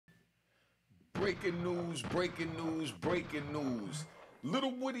breaking news, breaking news, breaking news.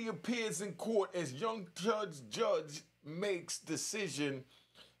 Lil Woody appears in court as young judge makes decision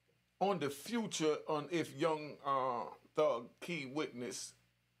on the future on if Young Thug key witness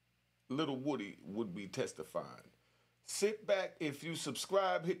Lil Woody would be testifying. Sit back. If you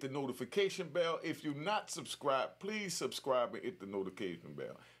subscribe, hit the notification bell. If you're not subscribed, please subscribe and hit the notification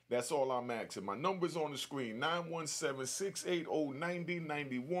bell. That's all I'm asking. My number's on the screen,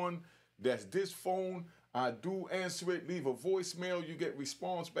 917-680-9091. That's this phone. I do answer it. Leave a voicemail. You get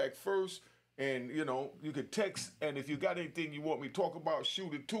response back first. And, you know, you can text. And if you got anything you want me to talk about,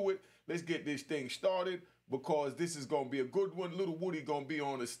 shoot it to it. Let's get this thing started, because this is going to be a good one. Lil Woody going to be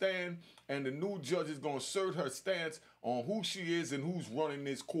on the stand, and the new judge is going to assert her stance on who she is and who's running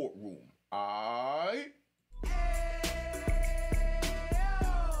this courtroom. All right?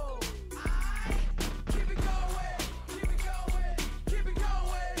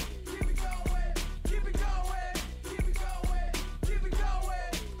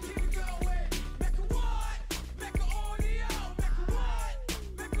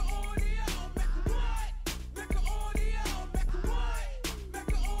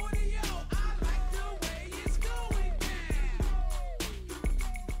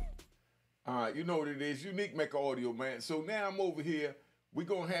 You know what it is, Unique Mecca Audio, man. So now I'm over here. We're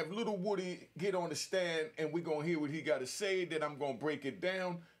going to have Lil Woody get on the stand, and we're going to hear what he got to say. Then I'm going to break it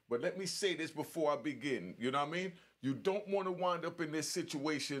down. But let me say this before I begin. You know what I mean? You don't want to wind up in this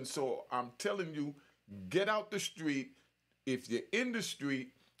situation. So I'm telling you, get out the street if you're in the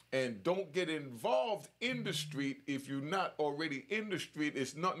street, and don't get involved in the street if you're not already in the street.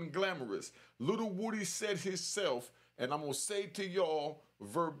 It's nothing glamorous. Lil Woody said himself, and I'm going to say to y'all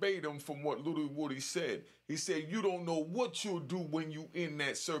verbatim from what Lil Woody said. He said, you don't know what you'll do when you in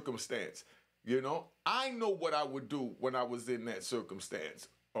that circumstance. You know, I know what I would do when I was in that circumstance,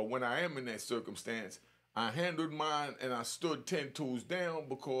 or when I am in that circumstance. I handled mine and I stood 10 toes down,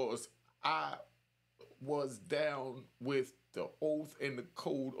 because I was down with the oath and the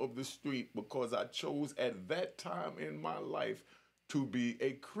code of the street, because I chose at that time in my life to be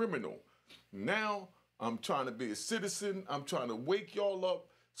a criminal. Now, I'm trying to be a citizen. I'm trying to wake y'all up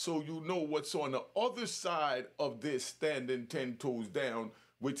so you know what's on the other side of this standing 10 toes down,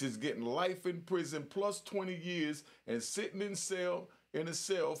 which is getting life in prison plus 20 years and sitting in a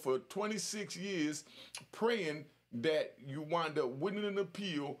cell for 26 years, praying that you wind up winning an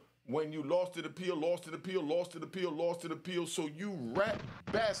appeal when you lost an appeal, lost an appeal, lost an appeal, lost an appeal. So you rat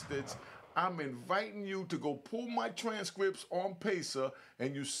bastards, I'm inviting you to go pull my transcripts on Pacer,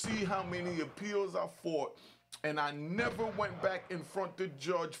 and you see how many appeals I fought, and I never went back in front of the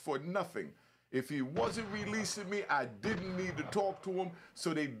judge for nothing. If he wasn't releasing me, I didn't need to talk to him,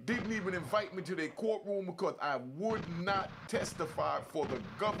 so they didn't even invite me to their courtroom, because I would not testify for the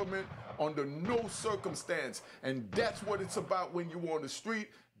government under no circumstance. And that's what it's about when you're on the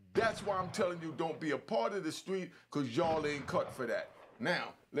street. That's why I'm telling you, don't be a part of the street, because y'all ain't cut for that.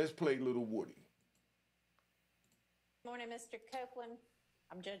 Now, let's play Lil Woody. Morning, Mr. Copeland.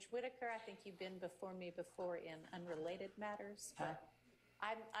 I'm Judge Whitaker. I think you've been before me before in unrelated matters. Huh?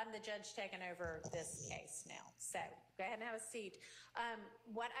 I'm the judge taking over this case now. So go ahead and have a seat.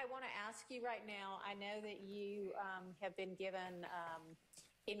 What I want to ask you right now, I know that you have been given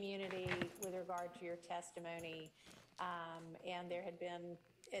immunity with regard to your testimony, and there had been,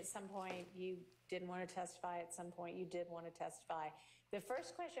 at some point, you didn't want to testify. At some point, you did want to testify. The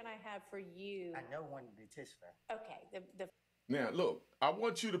first question I have for you... I know when to testify. Okay. Now, look, I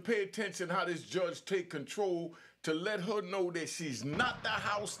want you to pay attention how this judge take control to let her know that she's not the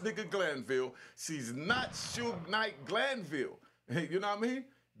house nigga Glanville. She's not Suge Knight Glanville. You know what I mean?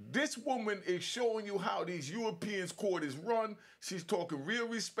 This woman is showing you how these Europeans court is run. She's talking real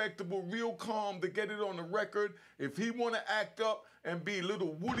respectable, real calm to get it on the record. If he want to act up and be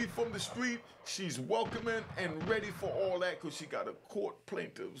Lil Woody from the street, she's welcoming and ready for all that, because she got a court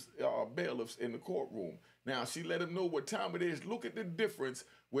plaintiffs, bailiffs in the courtroom. Now, she let him know what time it is. Look at the difference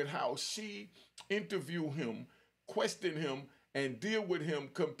with how she interview him, question him, and deal with him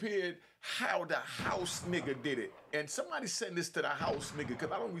compared how the house nigga did it. And somebody send this to the house nigga,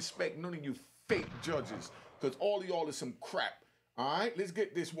 because I don't respect none of you fake judges, because all of y'all is some crap. All right, let's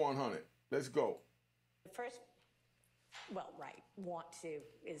get this 100. Let's go. First, well, right, want to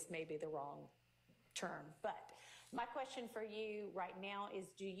is maybe the wrong term. But my question for you right now is,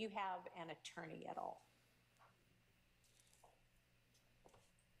 do you have an attorney at all?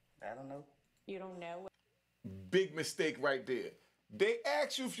 I don't know. You don't know? Big mistake right there. They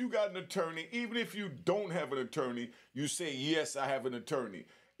ask you if you got an attorney. Even if you don't have an attorney, you say, yes, I have an attorney.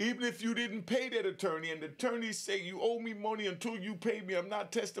 even if you didn't pay that attorney and the attorney say you owe me money until you pay me, I'm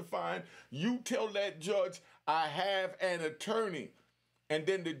not testifying, you tell that judge, I have an attorney. And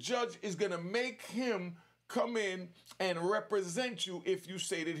then the judge is going to make him come in and represent you if you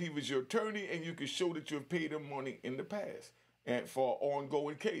say that he was your attorney and you can show that you have paid him money in the past and for an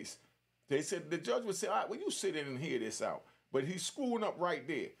ongoing case. They said the judge would say, all right, well, you sit in and hear this out. But he's screwing up right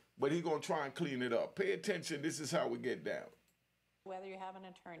there. But he's going to try and clean it up. Pay attention. This is how we get down. Whether you have an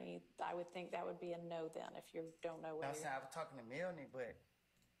attorney, I would think that would be a no then if you don't know whether I was talking to Melanie, but...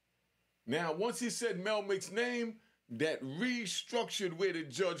 Now, once he said Melnick's name, that restructured where the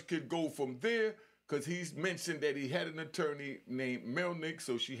judge could go from there, because he's mentioned that he had an attorney named Melnick,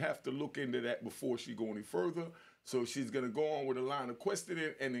 so she have to look into that before she go any further. So she's going to go on with a line of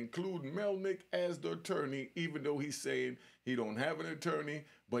questioning and include Melnick as the attorney, even though he's saying he don't have an attorney,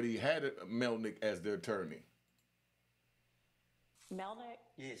 but he had Melnick as the attorney. Melnick?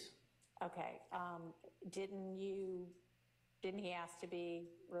 Yes. Okay. Didn't he ask to be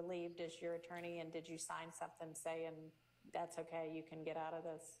relieved as your attorney, and did you sign something saying that's okay, you can get out of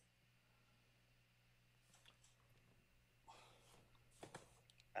this?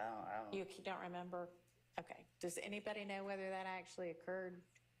 I don't. You don't remember? Okay. Does anybody know whether that actually occurred?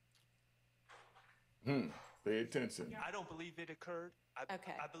 Pay attention. I don't believe it occurred.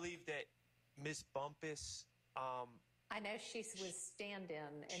 Okay. I believe that Miss Bumpus, I know she was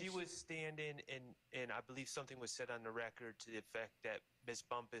stand-in. she was stand-in, and I believe something was said on the record to the effect that Miss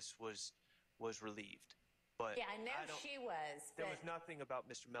Bumpus was relieved. But Yeah, I know she was. There but- was nothing about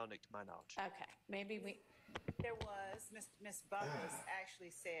Mr. Melnick to my knowledge. Okay. Maybe we... There was, Miss Bumpus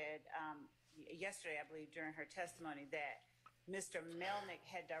actually said yesterday, I believe, during her testimony that Mr. Melnick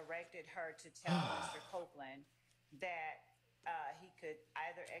had directed her to tell Mr. Copeland that he could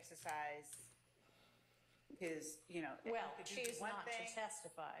either exercise his, Well, he could do choose one not to thing,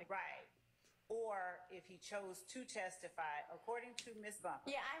 testify. right? Or if he chose to testify, according to Miss Bumpus.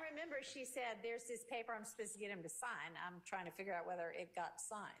 Yeah, I remember she said, there's this paper I'm supposed to get him to sign. I'm trying to figure out whether it got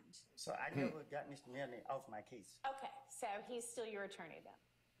signed. So I never got Mr. Melanie off my case, Okay, so he's still your attorney then?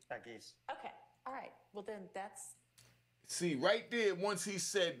 I guess. Okay, all right. Well, then that's... See, right there, once he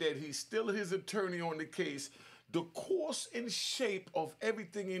said that he's still his attorney on the case, the course and shape of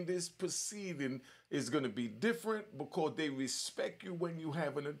everything in this proceeding is going to be different because they respect you when you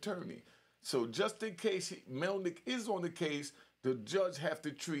have an attorney. So just in case Melnick is on the case, the judge have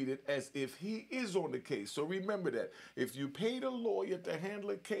to treat it as if he is on the case. So remember that. If you paid a lawyer to handle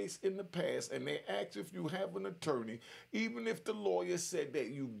a case in the past and they ask if you have an attorney, even if the lawyer said that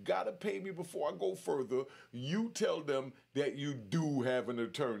you got to pay me before I go further, you tell them that you do have an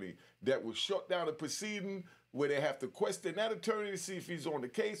attorney. That will shut down a proceeding where they have to question that attorney to see if he's on the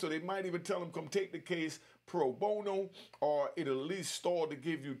case, or they might even tell him, come take the case pro bono, or it'll at least stall to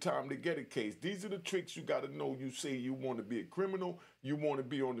give you time to get a case. These are the tricks you got to know. You say you want to be a criminal, you want to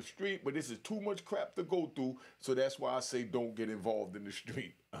be on the street, but this is too much crap to go through, so that's why I say don't get involved in the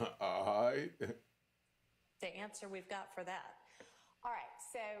street. All right? the answer we've got for that. All right,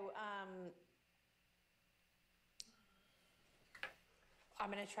 so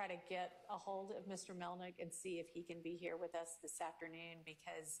I'm going to try to get a hold of Mr. Melnick and see if he can be here with us this afternoon,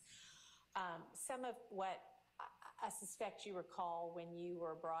 because some of what I suspect you recall when you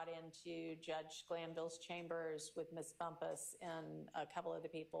were brought into Judge Glanville's chambers with Ms. Bumpus and a couple of the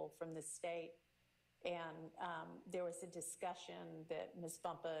people from the state, and there was a discussion that Ms.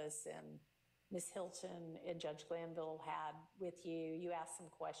 Bumpus and Ms. Hilton and Judge Glanville had with you. You asked some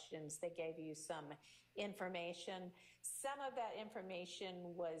questions. They gave you some information. Some of that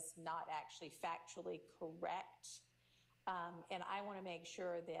information was not actually factually correct. And I want to make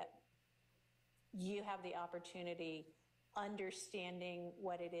sure that you have the opportunity understanding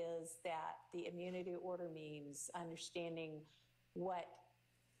what it is that the immunity order means, understanding what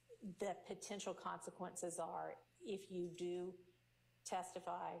the potential consequences are if you do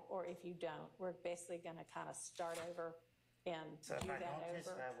testify or if you don't. We're basically going to kind of start over and So if do I that don't over.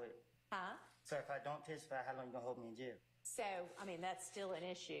 testify, so if I don't testify, how long you gonna hold me in jail? So, I mean, that's still an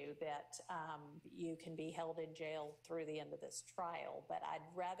issue that you can be held in jail through the end of this trial. But I'd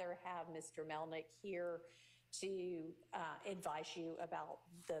rather have Mr. Melnick here to advise you about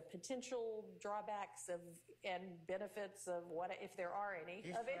the potential drawbacks of and benefits of what, if there are any,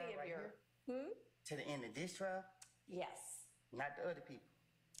 This of any trial of right your. To the end of this trial, Yes. not the other people.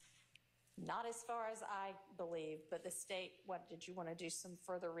 Not as far as I believe, but the state, what, did you want to do some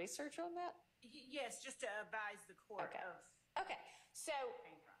further research on that? Yes, just to advise the court Okay. of Okay, so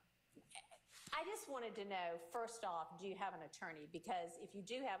I just wanted to know, first off, do you have an attorney? Because if you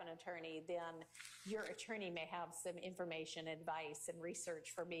do have an attorney, then your attorney may have some information, advice, and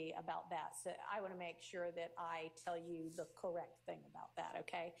research for me about that. So I want to make sure that I tell you the correct thing about that,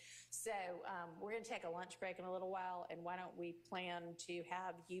 okay? So we're going to take a lunch break in a little while, and why don't we plan to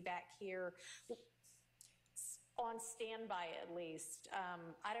have you back here on standby at least.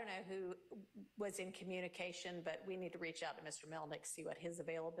 I don't know who was in communication, but we need to reach out to Mr. Melnick, see what his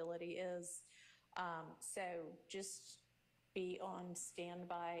availability is. So just be on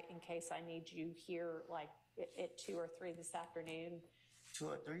standby in case I need you here like at 2 or 3 this afternoon. 2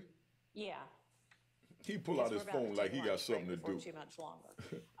 or 3? Yeah. He pull out his phone like he got something to do. Too much longer.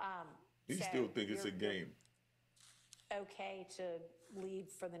 He so still think it's a game. Okay to leave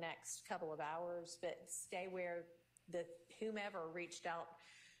for the next couple of hours, but stay where whomever reached out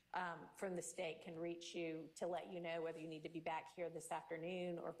from the state can reach you to let you know whether you need to be back here this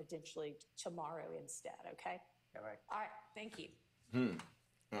afternoon or potentially tomorrow instead, okay? All right. All right, thank you.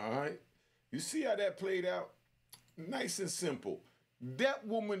 All right. You see how that played out? Nice and simple. That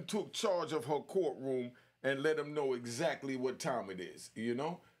woman took charge of her courtroom and let them know exactly what time it is, you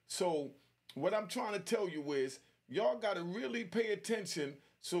know? So what I'm trying to tell you is y'all got to really pay attention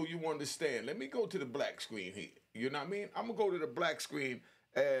so you understand. Let me go to the black screen here. You know what I mean? I'm going to go to the black screen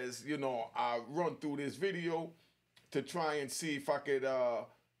as, you know, I run through this video to try and see if I could,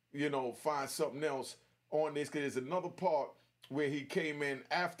 you know, find something else on this. Because there's another part where he came in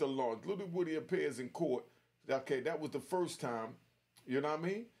after lunch. Lil Woody appears in court. Okay, that was the first time. You know what I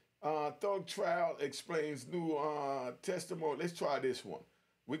mean? Thug trial explains new testimony. Let's try this one.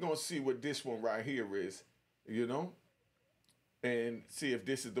 We're going to see what this one right here is, you know, and see if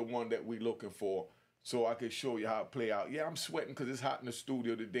this is the one that we're looking for so I can show you how it play out. Yeah, I'm sweating because it's hot in the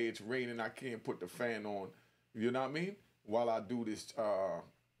studio today. It's raining. I can't put the fan on, you know what I mean, while I do this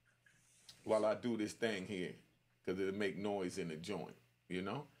thing here because it'll make noise in the joint, you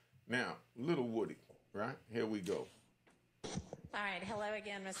know. Now, Lil Woody, right? Here we go. All right. Hello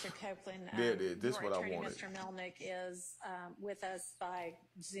again, Mr. Copeland. There it is. This is what I attorney, wanted. Mr. Melnick is with us by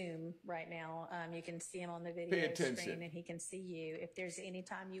Zoom right now. You can see him on the video screen, and he can see you. If there's any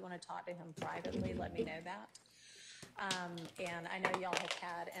time you want to talk to him privately, let me know that. And I know y'all have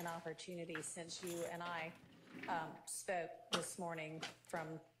had an opportunity since you and I spoke this morning from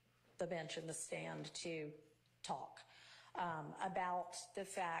the bench in the stand to talk about the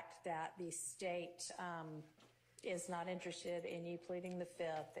fact that the state is not interested in you pleading the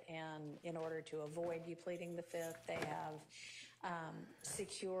Fifth, and in order to avoid you pleading the Fifth, they have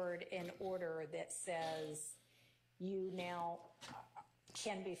secured an order that says you now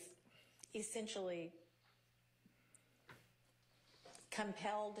can be essentially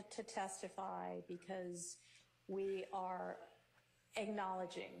compelled to testify because we are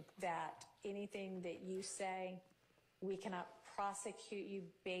acknowledging that anything that you say, we cannot prosecute you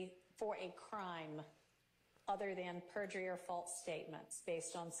for a crime other than perjury or false statements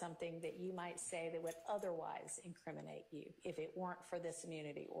based on something that you might say that would otherwise incriminate you if it weren't for this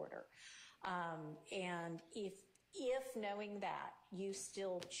immunity order. And if knowing that you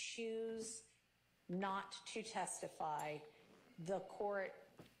still choose not to testify, the court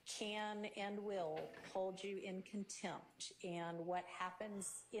can and will hold you in contempt. And what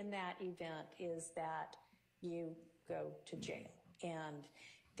happens in that event is that you go to jail. And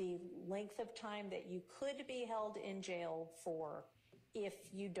the length of time that you could be held in jail for if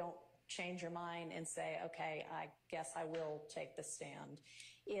you don't change your mind and say, okay, I guess I will take the stand,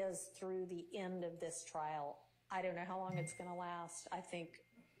 is through the end of this trial. I don't know how long it's going to last. I think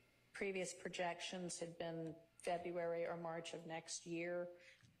previous projections had been February or March of next year.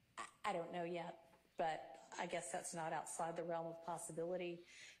 I don't know yet, but I guess that's not outside the realm of possibility.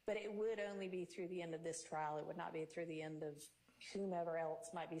 But it would only be through the end of this trial. It would not be through the end of whomever else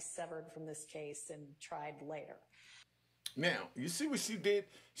might be severed from this case and tried later. Now, you see what she did?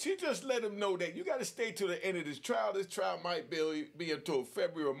 She just let him know that you got to stay to the end of this trial. This trial might be until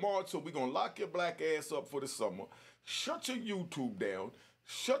February or March, so we're going to lock your black ass up for the summer. Shut your YouTube down.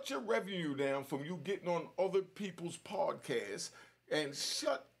 Shut your revenue down from you getting on other people's podcasts, and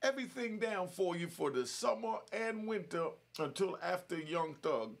shut everything down for you for the summer and winter until after Young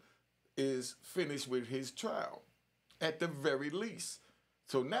Thug is finished with his trial, at the very least.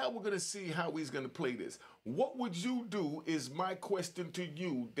 So now we're going to see how he's going to play this. What would you do is my question to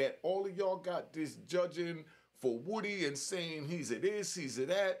you, that all of y'all got this judging for Woody and saying he's a this, he's a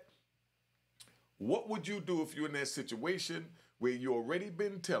that. What would you do if you're in that situation where you already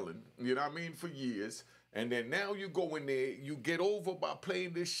been telling, you know what I mean, for years, And then now you go in there, you get over by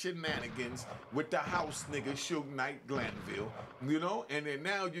playing this shenanigans with the house nigga, Judge Glanville, you know? And then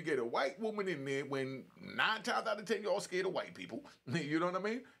now you get a white woman in there when 9 times out of 10 y'all scared of white people, you know what I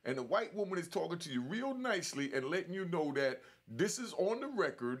mean? And the white woman is talking to you real nicely and letting you know that this is on the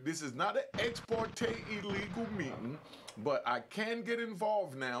record, this is not an ex parte illegal meeting, but I can get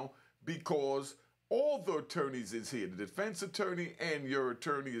involved now because all the attorneys is here. The defense attorney and your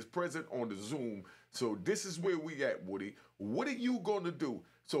attorney is present on the Zoom. So this is where we at, Woody. What are you going to do?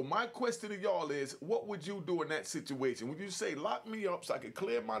 So my question to y'all is, what would you do in that situation? Would you say, lock me up so I can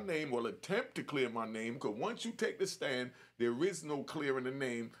clear my name or attempt to clear my name? Because once you take the stand, there is no clearing the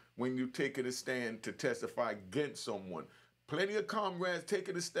name when you take a stand to testify against someone. Plenty of comrades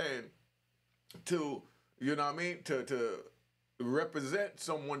taking a stand to, you know what I mean, to represent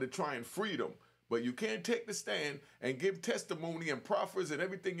someone to try and free them. But you can't take the stand and give testimony and proffers and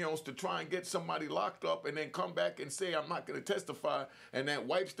everything else to try and get somebody locked up and then come back and say, I'm not going to testify, and that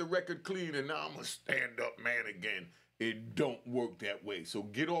wipes the record clean and now I'm a stand-up man again. It don't work that way. So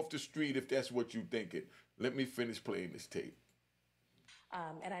get off the street if that's what you thinking. Let me finish playing this tape.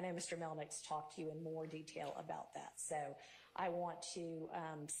 And I know Mr. Melnick's talked to you in more detail about that. So I want to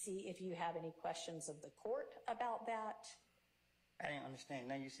see if you have any questions of the court about that. I didn't understand.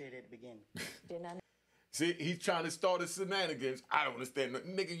 Now you said at the beginning. Didn't I? See, he's trying to start a shenanigans. I don't understand.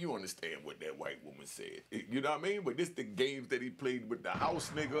 Nigga, you understand what that white woman said. You know what I mean? But this the games that he played with the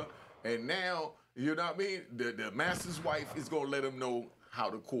house nigga. And now, you know what I mean? The master's wife is going to let him know how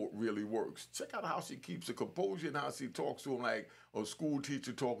the court really works. Check out how she keeps her composure and how she talks to him like a school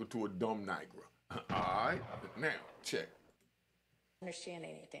teacher talking to a dumb Nigra. All right? Now, check. Understand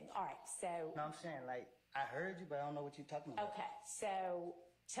anything. All right, so. No, I'm saying, like, I heard you, but I don't know what you're talking about. Okay, so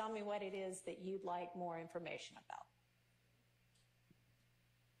tell me what it is that you'd like more information about.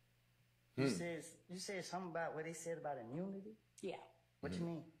 You said something about what they said about immunity? Yeah. What you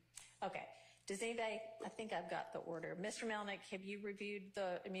mean? Okay. Does anybody, I think I've got the order. Mr. Melnick, have you reviewed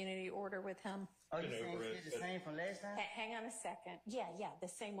the immunity order with him? Oh, you're saying it's the same from last time? Hang on a second. Yeah, the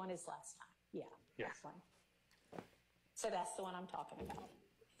same one as last time. Yeah, that one. So that's the one I'm talking about.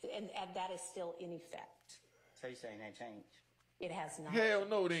 And that is still in effect. So you're saying that changed? It has not. Hell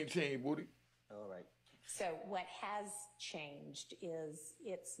no, it ain't changed, Woody. All right. So what has changed is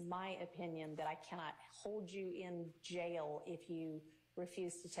it's my opinion that I cannot hold you in jail if you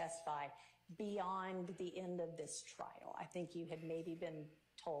refuse to testify beyond the end of this trial. I think you had maybe been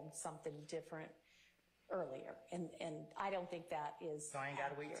told something different earlier, and I don't think that is So I ain't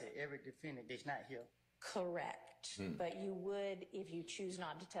got to wait accurate. till every defendant that's not here. Correct. But you would, if you choose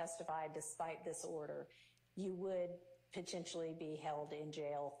not to testify despite this order, you would potentially be held in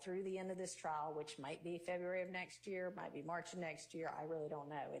jail through the end of this trial, which might be February of next year, might be March of next year. I really don't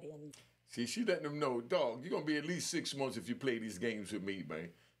know. It ends. See, she letting them know, dog, you're going to be at least 6 months if you play these games with me, man.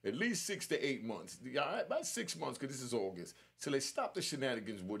 At least 6 to 8 months. All right, about 6 months, because this is August. So let's stop the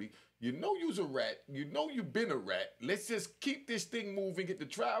shenanigans, Woody. You know you's a rat. You know you've been a rat. Let's just keep this thing moving, get the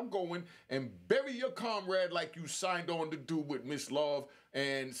trial going, and bury your comrade like you signed on to do with Miss Love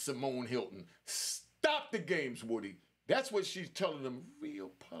and Simone Hilton. Stop the games, Woody. That's what she's telling them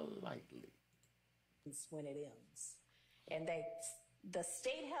real politely. When it ends. And the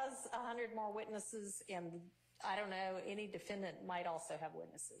state has 100 more witnesses, and I don't know, any defendant might also have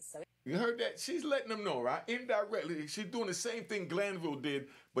witnesses. So you heard that? She's letting them know, right? Indirectly, she's doing the same thing Glanville did,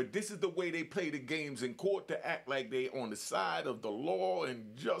 but this is the way they play the games in court to act like they on the side of the law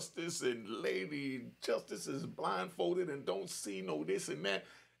and justice, and Lady Justice is blindfolded and don't see no this and that.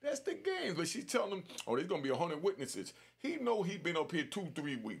 That's the game. But she's telling them, oh, there's going to be 100 witnesses. He know he been up here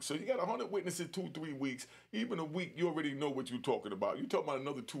 2-3 weeks. So you got 100 witnesses 2-3 weeks. Even a week, you already know what you're talking about. You're talking about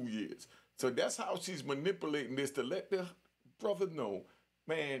another 2 years. So that's how she's manipulating this to let the brother know,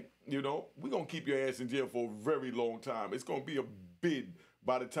 man, you know, we're going to keep your ass in jail for a very long time. It's going to be a bid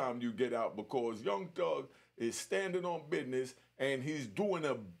by the time you get out because Young Thug is standing on business and he's doing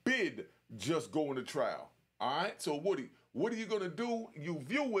a bid just going to trial. All right? So, Woody, what are you going to do? You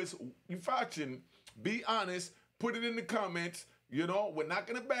viewers, you watching, be honest, put it in the comments. You know, we're not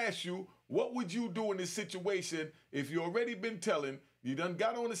going to bash you. What would you do in this situation if you already been telling, you done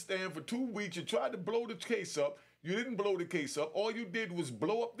got on the stand for 2 weeks, you tried to blow the case up, you didn't blow the case up, all you did was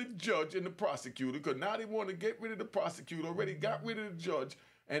blow up the judge and the prosecutor, because now they want to get rid of the prosecutor, already got rid of the judge,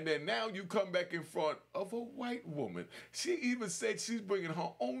 and then now you come back in front of a white woman. She even said she's bringing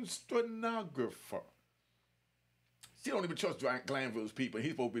her own stenographer. She don't even trust Glanville's people.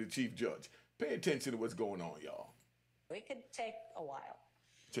 He's supposed to be the chief judge. Pay attention to what's going on, y'all. it could take a while.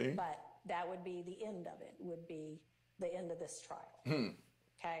 See? But that would be the end of it, would be the end of this trial.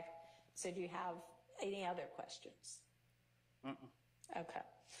 Okay? So do you have Any other questions? Okay.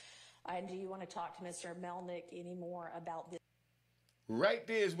 And do you want to talk to Mr. Melnick any more about this? Right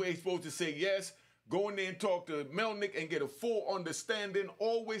there is where he's supposed to say yes. Go in there and talk to Melnick and get a full understanding.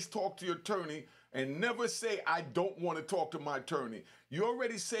 Always talk to your attorney and never say, I don't want to talk to my attorney. You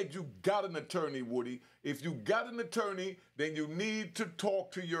already said you got an attorney, Woody. If you got an attorney, then you need to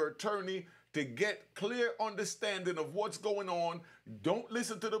talk to your attorney to get clear understanding of what's going on. Don't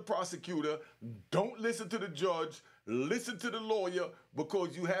listen to the prosecutor. Don't listen to the judge. Listen to the lawyer,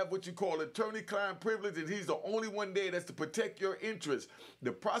 because you have what you call attorney-client privilege, and he's the only one there that's to protect your interests.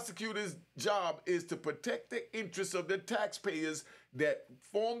 The prosecutor's job is to protect the interests of the taxpayers that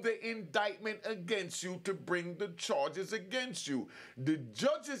form the indictment against you to bring the charges against you. The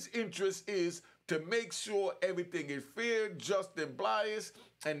judge's interest is to make sure everything is fair, just, and biased,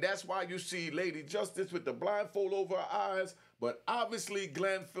 and that's why you see Lady Justice with the blindfold over her eyes. But obviously,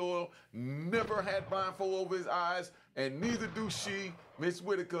 Glanville never had blindfold over his eyes, and neither do she, Miss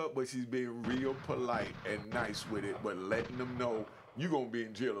Whitaker, but she's being real polite and nice with it, but letting them know you're going to be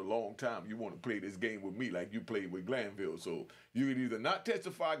in jail a long time. You want to play this game with me like you played with Glanville. So you can either not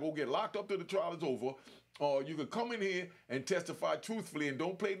testify, go get locked up till the trial is over, or you can come in here and testify truthfully and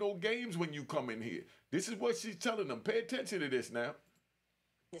don't play no games when you come in here. This is what she's telling them. Pay attention to this now.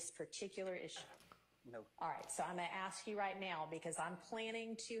 This particular issue? No. All right, so I'm going to ask you right now, because I'm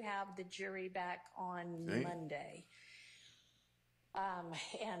planning to have the jury back on Monday.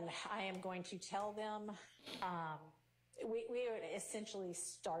 And I am going to tell them we would essentially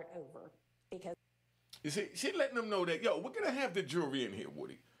start over, because... You see, she's letting them know that, yo, we're going to have the jury in here,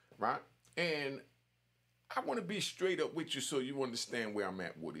 Woody, right? And I want to be straight up with you so you understand where I'm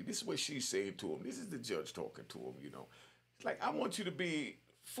at, Woody. This is what she's saying to him. This is the judge talking to him, you know. It's like, I want you to be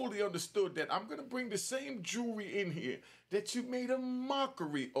fully understood that I'm going to bring the same jury in here that you made a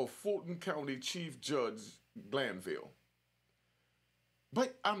mockery of Fulton County Chief Judge Glanville.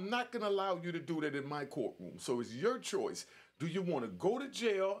 But I'm not going to allow you to do that in my courtroom. So it's your choice. Do you want to go to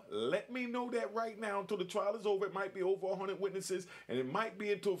jail? Let me know that right now until the trial is over. It might be over 100 witnesses, and it might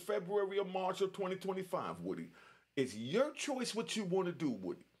be until February or March of 2025, Woody. It's your choice what you want to do,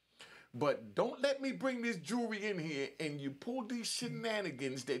 Woody. But don't let me bring this jury in here and you pull these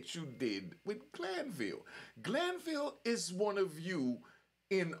shenanigans that you did with Glanville. Glanville is one of you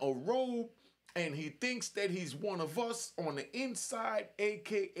in a robe, and he thinks that he's one of us on the inside,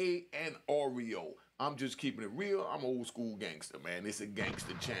 a.k.a. an Oreo. I'm just keeping it real. I'm an old school gangster, man. It's a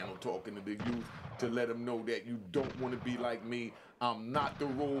gangster channel talking to the youth to let them know that you don't want to be like me. I'm not the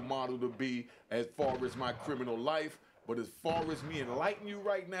role model to be as far as my criminal life. But as far as me enlightening you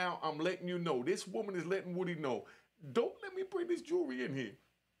right now, I'm letting you know. This woman is letting Woody know. Don't let me bring this jewelry in here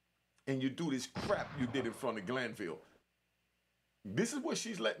and you do this crap you did in front of Glanville. This is what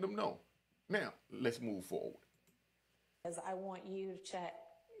she's letting them know. Now, let's move forward. Because I want you to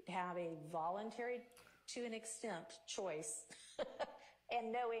have a voluntary, to an extent, choice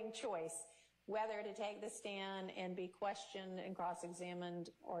and knowing choice whether to take the stand and be questioned and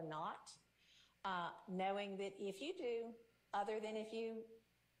cross-examined or not. Knowing that if you do, other than if you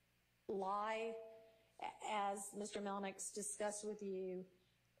lie, as Mr. Melnick's discussed with you,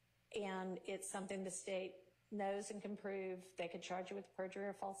 and it's something the state knows and can prove, they could charge you with perjury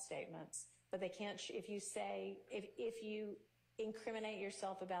or false statements, but they can't, if you incriminate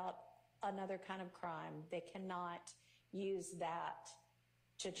yourself about another kind of crime, they cannot use that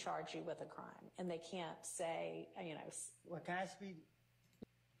to charge you with a crime. And they can't say, you know. Well, can I speak?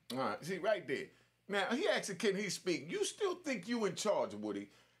 All right, see, right there. Now, he asked, can he speak? You still think you in charge, Woody.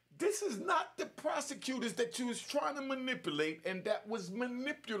 This is not the prosecutors that you was trying to manipulate and that was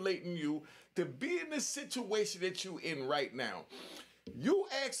manipulating you to be in the situation that you in right now. You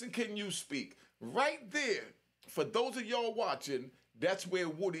asking, can you speak? Right there, for those of y'all watching, that's where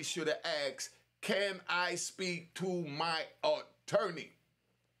Woody should have asked, can I speak to my attorney?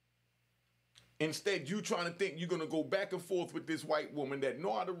 Instead, you trying to think you're going to go back and forth with this white woman that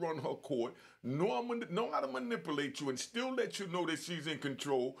know how to run her court, know how to manipulate you, and still let you know that she's in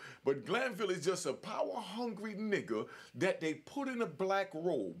control. But Glanville is just a power-hungry nigga that they put in a black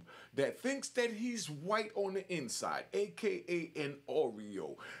robe that thinks that he's white on the inside, a.k.a. an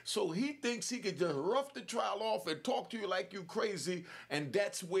Oreo. So he thinks he could just rough the trial off and talk to you like you crazy, and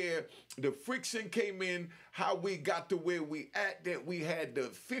that's where the friction came in, how we got to where we at, that we had the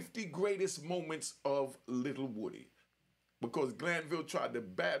 50 greatest moments of Little Woody. Because Glanville tried to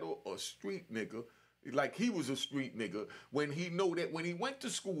battle a street nigga like he was a street nigga when he know that when he went to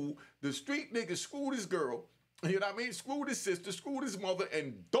school, the street nigga screwed his girl, you know what I mean, screwed his sister, screwed his mother,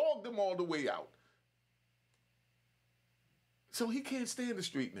 and dogged them all the way out. So he can't stand the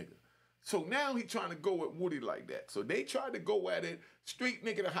street nigga. So now he trying to go at Woody like that. So they tried to go at it, street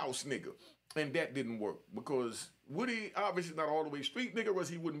nigga to house nigga. And that didn't work because Woody obviously not all the way street nigga, or else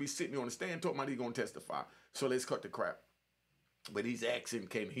he wouldn't be sitting on the stand talking about he gonna testify. So let's cut the crap. But he's asking,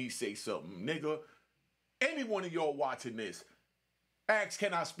 can he say something? Nigga, any one of y'all watching this, ask,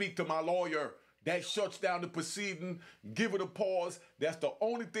 can I speak to my lawyer? That shuts down the proceeding. Give it a pause. That's the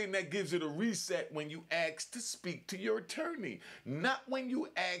only thing that gives it a reset when you ask to speak to your attorney. Not when you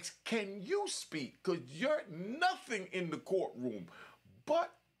ask, can you speak? Because you're nothing in the courtroom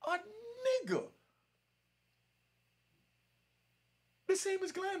but a nigga. The same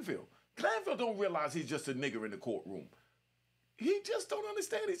as Glanville. Glanville don't realize he's just a nigger in the courtroom. He just don't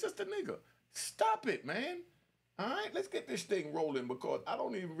understand he's just a nigga. Stop it, man. All right, let's get this thing rolling because I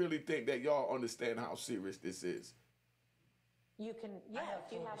don't even really think that y'all understand how serious this is. You can, yeah,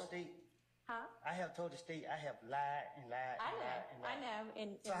 if you have a state. Huh? I have told the state I have lied and lied and lied and lied. I know.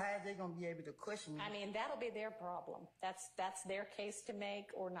 And so how are they going to be able to question me? I mean, that'll be their problem. That's their case to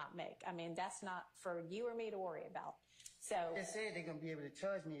make or not make. I mean, that's not for you or me to worry about. So they said they're going to be able to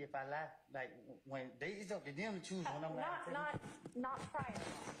charge me if I lie. Like when it's up to them to choose when I'm lying. Not prior.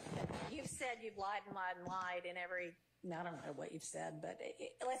 You've said you've lied and lied and lied in every. I don't know what you've said, but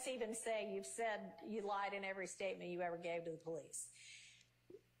let's even say you've said you lied in every statement you ever gave to the police.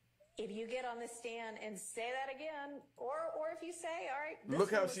 If you get on the stand and say that again, or if you say, all right,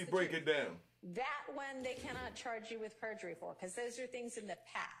 look how she break it down. That one they cannot charge you with perjury for, because those are things in the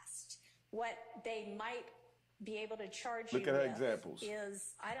past. What they might be able to charge you with examples.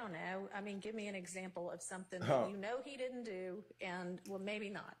 Is, I don't know, I mean, give me an example of something that you know he didn't do, and, well, maybe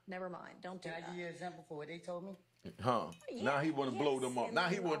not. Never mind. Don't do that. Can I give you an example for what they told me? Yeah, now he want to blow them up. Now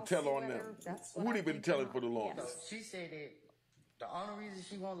he want to tell on them. What he been telling for the longest? So she said that the only reason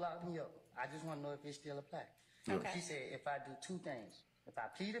she won't lock me up, I just want to know if it still applies. Okay. She said if I do two things, if I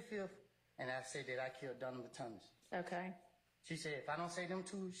plead the fifth and I say that I killed Donovan Thomas. Okay. She said if I don't say them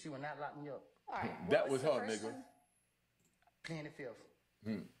two, she will not lock me up. All right. That was her, nigga. Pleading the fifth.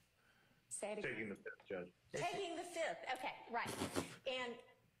 Say it again. Taking the fifth, Judge. Taking the fifth. Okay, right. And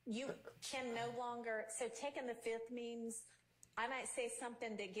you can no longer, so taking the fifth means I might say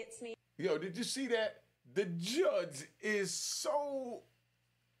something that gets me. Yo, did you see that? The judge is so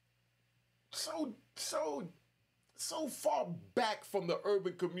far back from the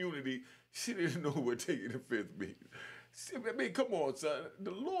urban community, she didn't know what taking the fifth means. I mean, come on, son.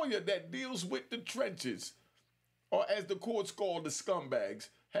 The lawyer that deals with the trenches, or as the courts call the scumbags,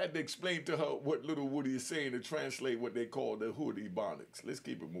 had to explain to her what Lil Woody is saying to translate what they call the hood ebonics. Let's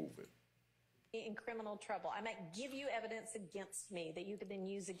keep it moving. In criminal trouble. I might give you evidence against me that you could then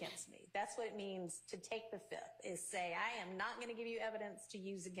use against me. That's what it means to take the fifth, is say, I am not going to give you evidence to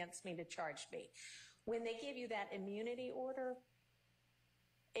use against me to charge me. When they give you that immunity order,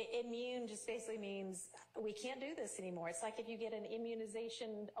 immune just basically means we can't do this anymore. It's like if you get an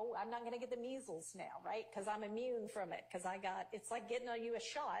immunization, oh, I'm not going to get the measles now, right? Because I'm immune from it. Because it's like getting you a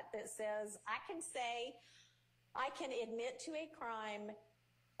shot that says, I can admit to a crime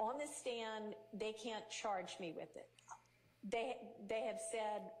on the stand, they can't charge me with it. They have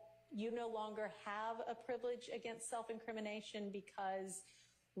said you no longer have a privilege against self-incrimination because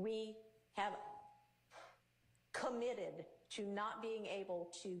we have committed to not being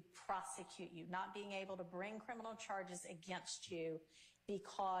able to prosecute you, not being able to bring criminal charges against you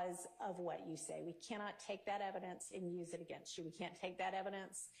because of what you say. We cannot take that evidence and use it against you. We can't take that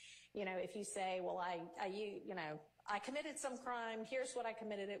evidence. If you say, well, I committed some crime. Here's what I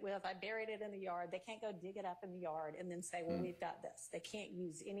committed it with. I buried it in the yard. They can't go dig it up in the yard and then say, well, we've got this. They can't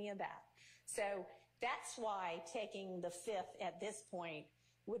use any of that. So that's why taking the fifth at this point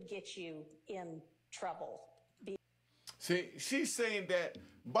would get you in trouble. See, she's saying that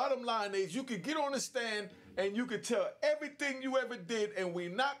bottom line is you could get on the stand and you could tell everything you ever did and we're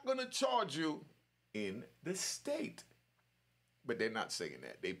not going to charge you in the state. But they're not saying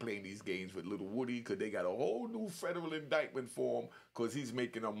that. They playing these games with Lil Woody because they got a whole new federal indictment for him because he's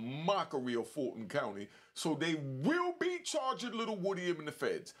making a mockery of Fulton County. So they will be charging Lil Woody in the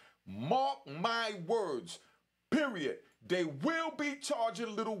feds. Mark my words, period. They will be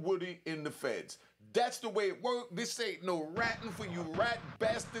charging Lil Woody in the feds. That's the way it works. This ain't no ratting for you rat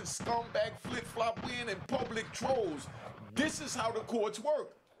bastard, scumbag, flip-flop win, and public trolls. This is how the courts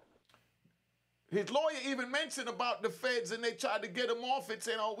work. His lawyer even mentioned about the feds and they tried to get him off it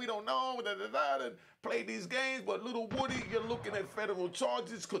saying, oh, we don't know, and play these games. But Lil Woody, you're looking at federal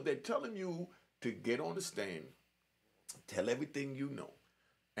charges because they're telling you to get on the stand, tell everything you know.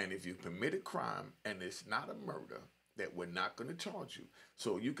 And if you commit a crime and it's not a murder, that we're not going to charge you.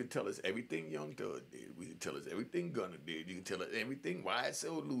 So you can tell us everything Young Thug did. We can tell us everything Gunna did. You can tell us everything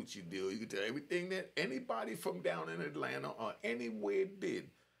YSL Lucci did. You can tell everything that anybody from down in Atlanta or anywhere did.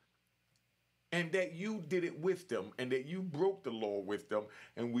 And that you did it with them, and that you broke the law with them,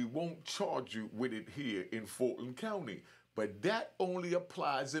 and we won't charge you with it here in Fulton County. But that only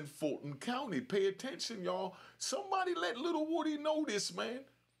applies in Fulton County. Pay attention, y'all. Somebody let Lil Woody know this, man.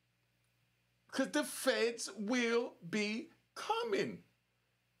 Because the feds will be coming.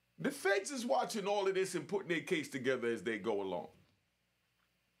 The feds is watching all of this and putting their case together as they go along.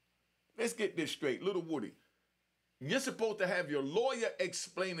 Let's get this straight. Lil Woody, you're supposed to have your lawyer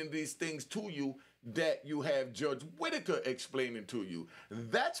explaining these things to you that you have Judge Whitaker explaining to you.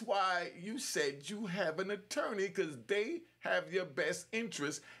 That's why you said you have an attorney, because they have your best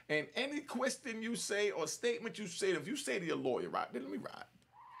interest. And any question you say or statement you say, if you say to your lawyer, right, then let me ride.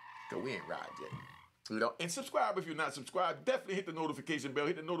 Because we ain't ride yet. You know, and subscribe if you're not subscribed. Definitely hit the notification bell.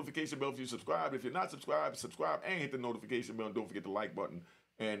 Hit the notification bell if you're subscribed. If you're not subscribed, subscribe and hit the notification bell. And don't forget the like button.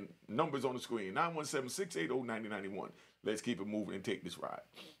 And numbers on the screen, 917-680-9091. Let's keep it moving and take this ride.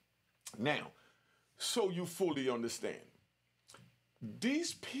 Now, so you fully understand,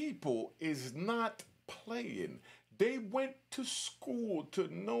 these people is not playing. They went to school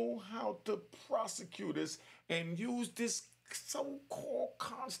to know how to prosecute us and use this so-called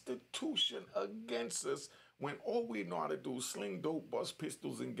constitution against us, when all we know how to do is sling dope, bust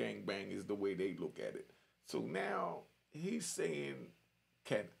pistols, and gangbang is the way they look at it. So now he's saying,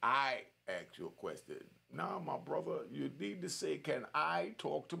 can I ask you a question? Nah, my brother, you need to say, can I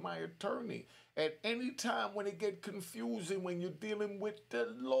talk to my attorney? At any time when it get confusing, when you're dealing with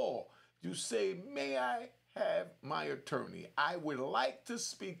the law, you say, may I have my attorney? I would like to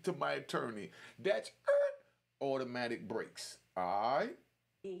speak to my attorney. That's automatic brakes. All right?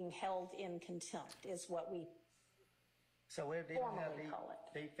 Being held in contempt is what we So if they don't have formally call it.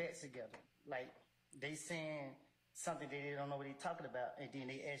 they facts together, like they saying something that they don't know what they're talking about, and then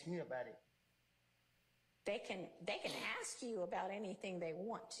they ask me about it. They can ask you about anything they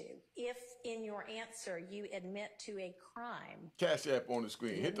want to. If in your answer you admit to a crime, Cash App on the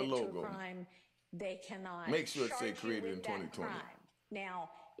screen. Hit the admit to a logo. crime, they cannot Make sure it say charge you created with in that 2020. crime. Now,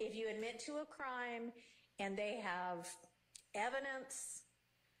 if you admit to a crime and they have evidence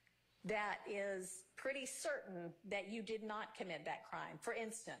that is pretty certain that you did not commit that crime. For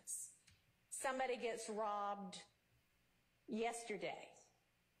instance, somebody gets robbed yesterday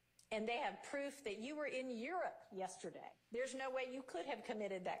and they have proof that you were in Europe yesterday. There's no way you could have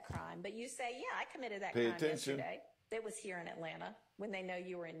committed that crime, but you say, yeah, I committed that crime yesterday. That was here in Atlanta, when they know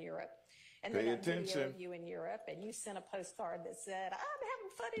you were in Europe. And they got video of you in Europe, and you sent a postcard that said, I'm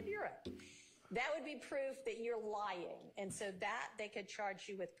having fun in Europe. That would be proof that you're lying. And so that they could charge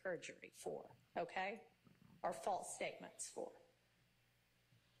you with perjury for, okay? Or false statements for.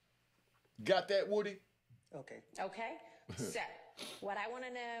 Got that, Woody? Okay. Okay? So what I want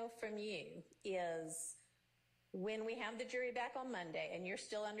to know from you is, when we have the jury back on Monday and you're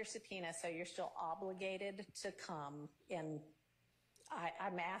still under subpoena, so you're still obligated to come, and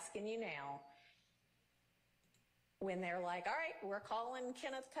I'm asking you now, when they're like, all right, we're calling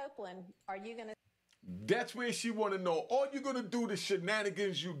Kenneth Copeland, are you going to... That's where she want to know, are you going to do the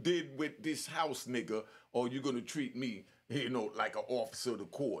shenanigans you did with this house nigga, or you going to treat me, you know, like an officer of the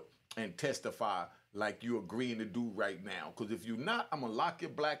court and testify like you're agreeing to do right now? Because if you're not, I'm going to lock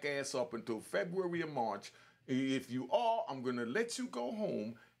your black ass up until February or March. If you are, I'm going to let you go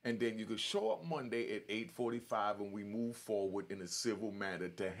home, and then you can show up Monday at 8:45 and we move forward in a civil matter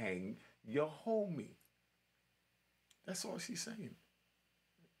to hang your homie. That's all she's saying.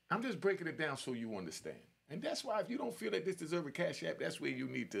 I'm just breaking it down so you understand. And that's why if you don't feel that this deserves a Cash App, that's where you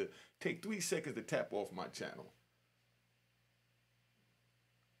need to take 3 seconds to tap off my channel.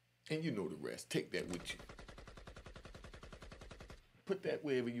 And you know the rest. Take that with you. Put that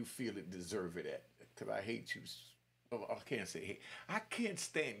wherever you feel it deserve it at. Because I hate you. Oh, I can't say hate. I can't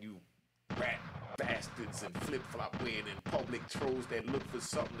stand you rat bastards and flip-flop wearing in public trolls that look for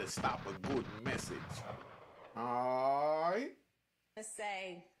something to stop a good message. All right?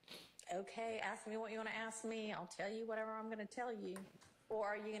 say, okay, ask me what you want to ask me. I'll tell you whatever I'm going to tell you. Or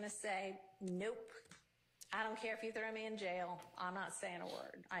are you going to say, nope, I don't care if you throw me in jail. I'm not saying a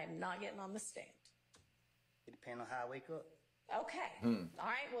word. I am not getting on the stand. It depends on how I wake up. Okay. All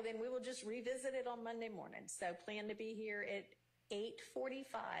right. Well, then we will just revisit it on Monday morning. So plan to be here at 8:45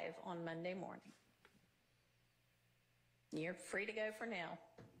 on Monday morning. You're free to go for now.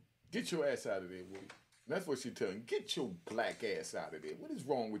 Get your ass out of there, Woody. That's what she's telling you. Get your black ass out of there. What is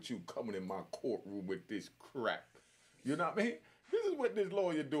wrong with you coming in my courtroom with this crap? You know what I mean? This is what this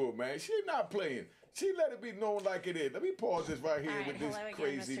lawyer doing, man. She's not playing. She let it be known like it is. Let me pause this right here with this hello again,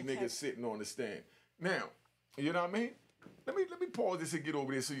 crazy Mr. nigga Cope. sitting on the stand. Now, you know what I mean? Let me pause this and get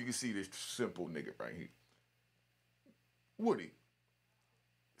over there so you can see this simple nigga right here. Woody,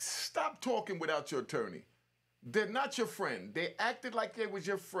 stop talking without your attorney. They're not your friend. They acted like they was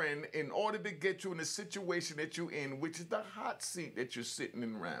your friend in order to get you in the situation that you're in, which is the hot seat that you're sitting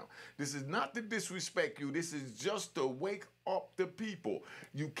in around. This is not to disrespect you. This is just to wake up the people.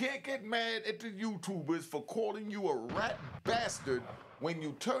 You can't get mad at the YouTubers for calling you a rat bastard when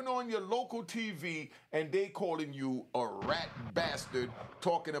you turn on your local TV and they calling you a rat bastard,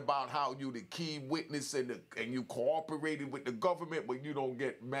 talking about how you the key witness and you cooperated with the government when you don't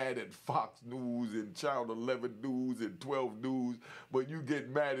get mad at Fox News and Child 11 News and 12 News, but you get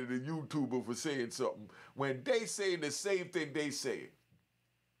mad at a YouTuber for saying something when they saying the same thing they say.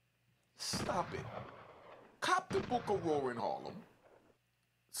 Stop it. Cop the book of Roaring Harlem.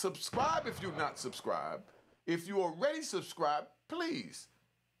 Subscribe if you're not subscribed. If you already subscribed, please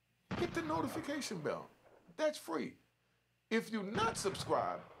hit the notification bell. That's free. If you're not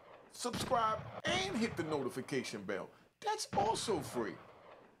subscribed, subscribe and hit the notification bell. That's also free.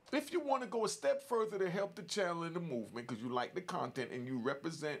 If you want to go a step further to help the channel and the movement because you like the content and you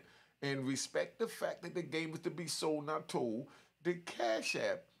represent and respect the fact that the game is to be sold, not told, the Cash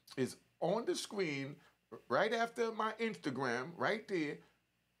App is on the screen right after my Instagram, right there,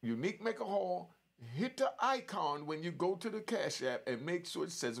 unique.m.hall. Hit the icon when you go to the Cash App and make sure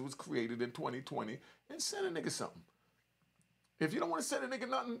it says it was created in 2020 and send a nigga something. If you don't want to send a nigga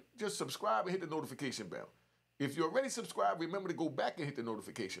nothing, just subscribe and hit the notification bell. If you're already subscribed, remember to go back and hit the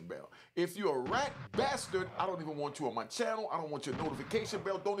notification bell. If you're a rat bastard, I don't even want you on my channel. I don't want your notification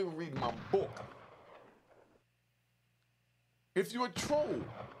bell. Don't even read my book. If you're a troll,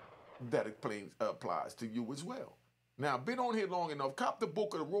 that applies to you as well. Now, been on here long enough. Cop the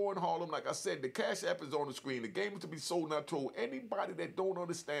book of the Roaring Harlem. Like I said, the Cash App is on the screen. The game is to be sold, not told. Anybody that don't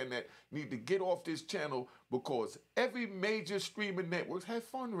understand that need to get off this channel because every major streaming network have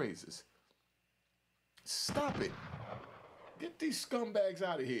fundraisers. Stop it. Get these scumbags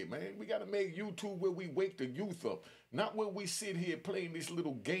out of here, man. We got to make YouTube where we wake the youth up. Not where we sit here playing this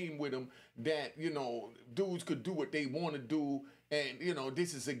little game with them that, you know, dudes could do what they want to do. And, you know,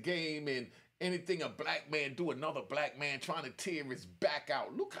 this is a game and anything a black man do, another black man trying to tear his back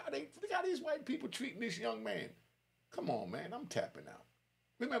out. Look how these white people treating this young man. Come on, man. I'm tapping out.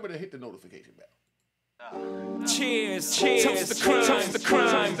 Remember to hit the notification bell. Cheers, cheers, toast the crime, toast the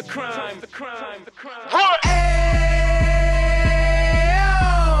crime, the crime, the crime, the crime.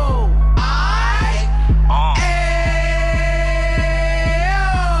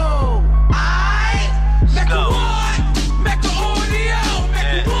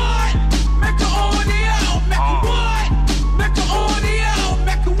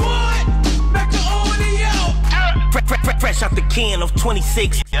 Fresh out the can of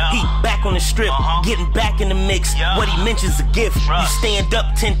 26, heat back on the strip, getting back in the mix. What he mentions a gift. You stand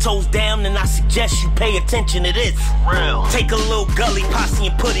up 10 toes down, and I suggest you pay attention to this. Take a little gully posse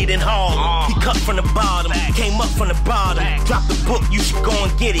and put it in Harlem. He cut from the bottom, came up from the bottom. Drop the book, you should go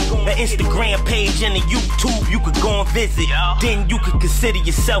and get it. The Instagram page and the YouTube, you could go and visit. Then you could consider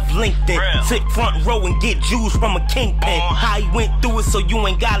yourself LinkedIn. Sit front row and get Jews from a kingpin. How he went through it, so you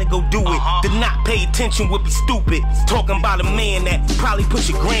ain't gotta go do it. To not pay attention would be stupid. Talking about a man that probably put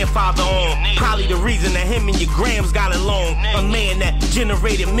your grandfather on. Probably the reason that him and your grams got along. A man that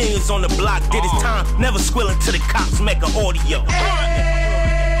generated millions on the block, did his time, never squilling to the cops, Mecca audio.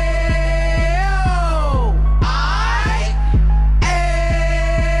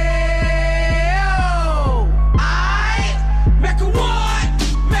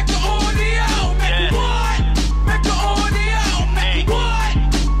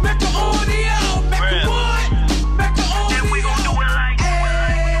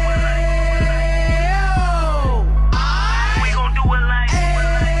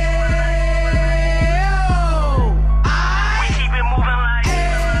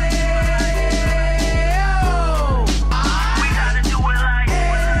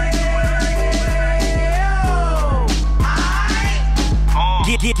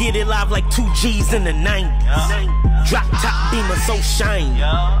 Get it live like 2 G's in the 90s. Drop top beamer so shiny.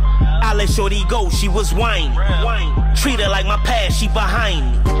 I let shorty go, she was whining. Treat her like my past, she behind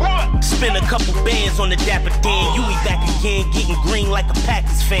me. Spend a couple bands on the Dapper Dan. You be back again, getting green like a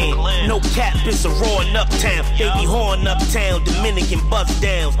Packers fan. No cap, it's a roaring uptown. Baby horn uptown, Dominican bust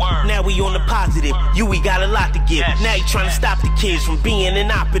downs. Now we on the positive, we got a lot to give. Now he trying to stop the kids from being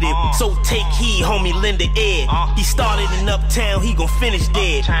inoperative. So take heed, homie, lend an ear. He started in uptown, he gon' finish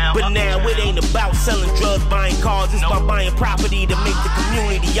there. But now it ain't about selling drugs, buying cars. It's about buying property to make the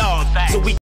community ours. So we